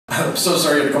I'm so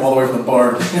sorry you had to come all the way from the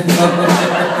bar.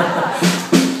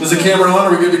 Is the camera on?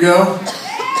 Are we good to go?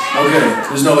 Okay,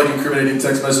 there's no like incriminating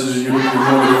text messages you want me to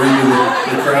read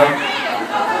to the crowd?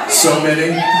 So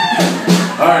many.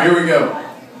 Alright, here we go.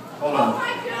 Hold on.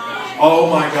 Oh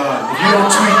my god. If you don't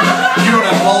tweet, you don't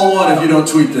have all one if you don't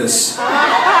tweet this.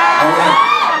 Alright.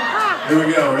 Here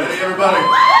we go. Ready, everybody?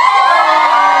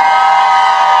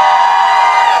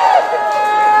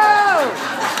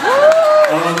 I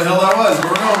don't know what the hell that was, but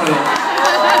we're going with it.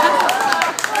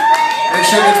 Make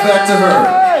sure it gets back to her.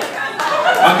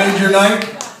 I made your night?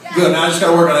 Good, now I just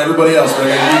gotta work on everybody else, but I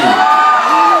gotta do you.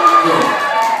 Good.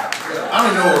 I don't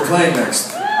even know what we're playing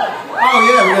next. Oh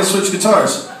yeah, we gotta switch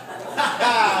guitars.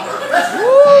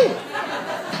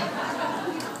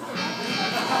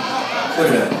 Look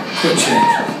at that, quick change.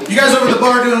 You guys over at the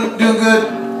bar doing good?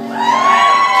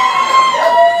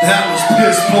 That was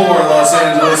piss poor, Los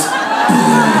Angeles.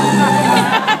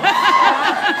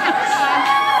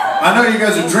 I know you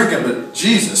guys are drinking, but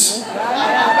Jesus.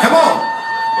 Come on.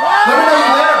 Let me know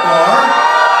you're there, bar.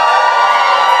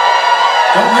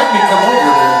 Don't make me come over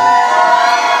there.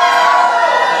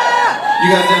 You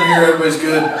guys down here, everybody's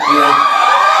good? Yeah.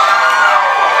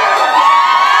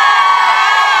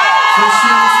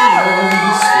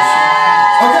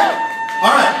 Okay.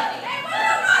 All right.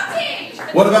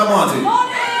 What about Monty?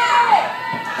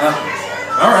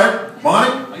 All right.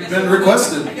 Monty, you've been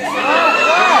requested.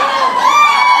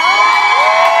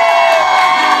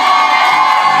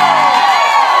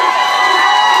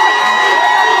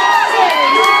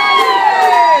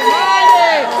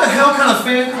 What kind of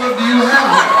fan club do you have?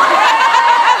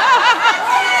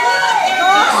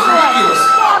 Ridiculous.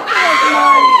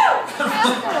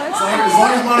 As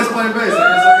long as Monty's playing bass, I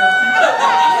guess I got.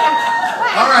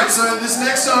 Alright, so this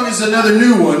next song is another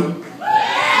new one.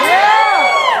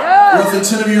 Roughly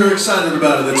 10 of you are excited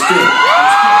about it. That's good.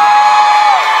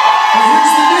 But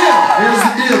here's the deal. Here's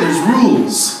the deal. There's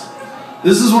rules.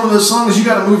 This is one of those songs you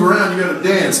gotta move around, you gotta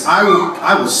dance. I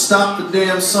will stop the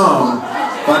damn song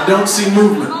if I don't see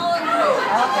movement.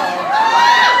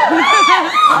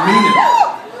 I mean it.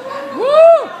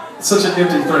 It's such an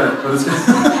empty threat, but it's good.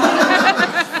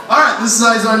 Alright, this is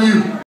Eyes on You.